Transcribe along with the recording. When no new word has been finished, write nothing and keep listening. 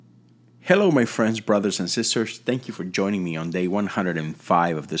Hello, my friends, brothers, and sisters. Thank you for joining me on day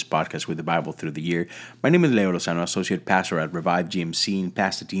 105 of this podcast with the Bible through the year. My name is Leo Lozano, Associate Pastor at Revive GMC in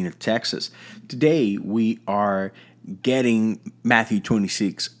Pasadena, Texas. Today, we are getting Matthew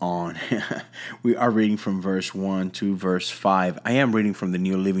 26 on. We are reading from verse 1 to verse 5. I am reading from the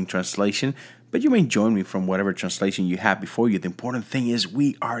New Living Translation, but you may join me from whatever translation you have before you. The important thing is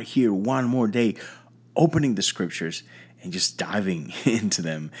we are here one more day opening the scriptures and just diving into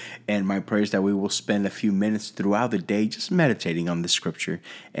them. And my prayer is that we will spend a few minutes throughout the day just meditating on the scripture.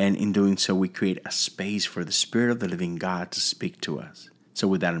 And in doing so, we create a space for the Spirit of the living God to speak to us. So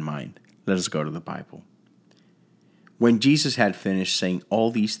with that in mind, let us go to the Bible. When Jesus had finished saying all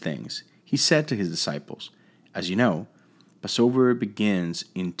these things, he said to his disciples, "As you know, Passover begins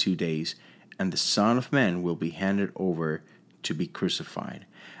in 2 days, and the Son of Man will be handed over to be crucified."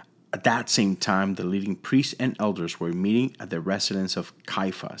 At that same time, the leading priests and elders were meeting at the residence of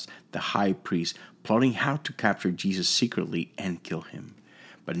Caiaphas, the high priest, plotting how to capture Jesus secretly and kill him.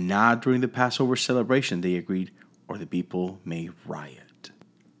 But not during the Passover celebration, they agreed, or the people may riot.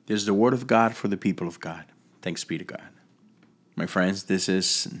 This is the word of God for the people of God. Thanks be to God. My friends, this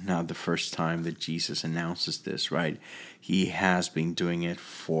is not the first time that Jesus announces this, right? He has been doing it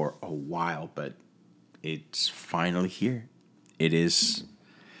for a while, but it's finally here. It's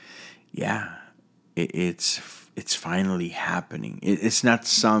finally happening. It's not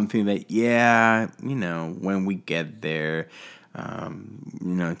something that, when we get there,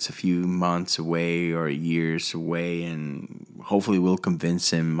 it's a few months away or years away, and hopefully we'll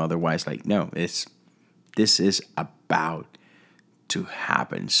convince him. Otherwise, no, this is about to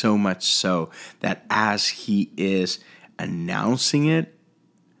happen. So much so that as he is announcing it,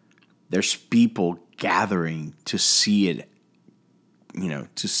 there's people gathering to see it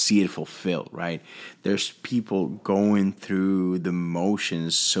fulfilled, right? There's people going through the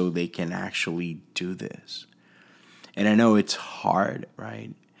motions so they can actually do this. And I know it's hard,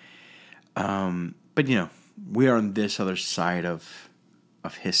 right? But we are on this other side of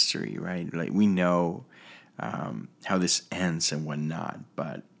history, right? We know how this ends and whatnot.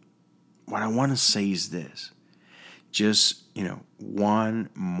 But what I want to say is this. Just, one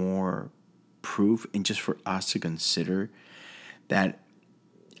more proof, and just for us to consider that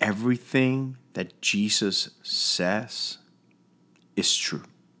everything that Jesus says is true.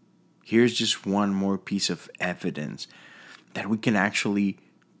 Here's just one more piece of evidence that we can actually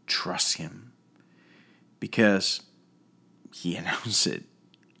trust him, because he announced it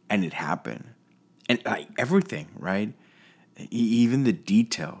and it happened. And everything, right? Even the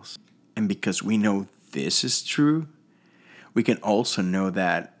details. And because we know this is true, we can also know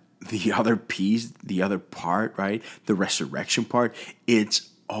that the other piece, the other part, right? The resurrection part, it's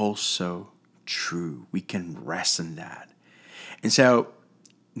also true. We can rest in that. And so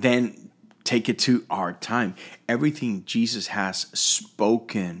then take it to our time. Everything Jesus has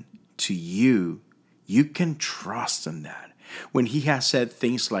spoken to you, you can trust in that. When he has said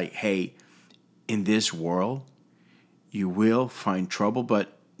things like, hey, in this world, you will find trouble,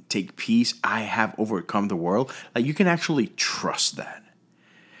 but take peace. I have overcome the world. You can actually trust that.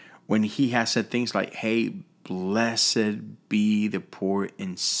 When he has said things like, hey, blessed be the poor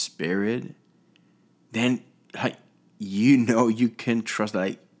in spirit, then you can trust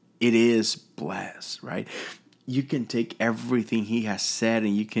that it is blessed, right? You can take everything he has said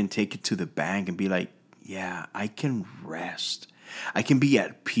and you can take it to the bank and be like, yeah, I can rest. I can be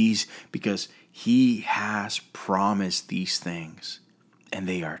at peace because he has promised these things and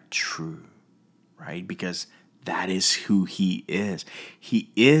they are true, right? Because that is who he is.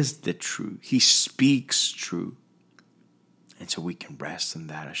 He is the truth. He speaks truth. And so we can rest in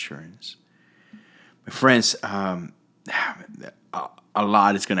that assurance. My friends, a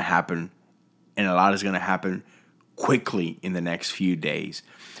lot is going to happen, and a lot is going to happen quickly in the next few days.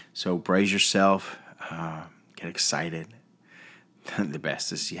 So brace yourself, get excited. The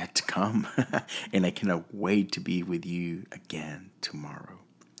best is yet to come, and I cannot wait to be with you again tomorrow.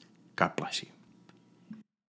 God bless you.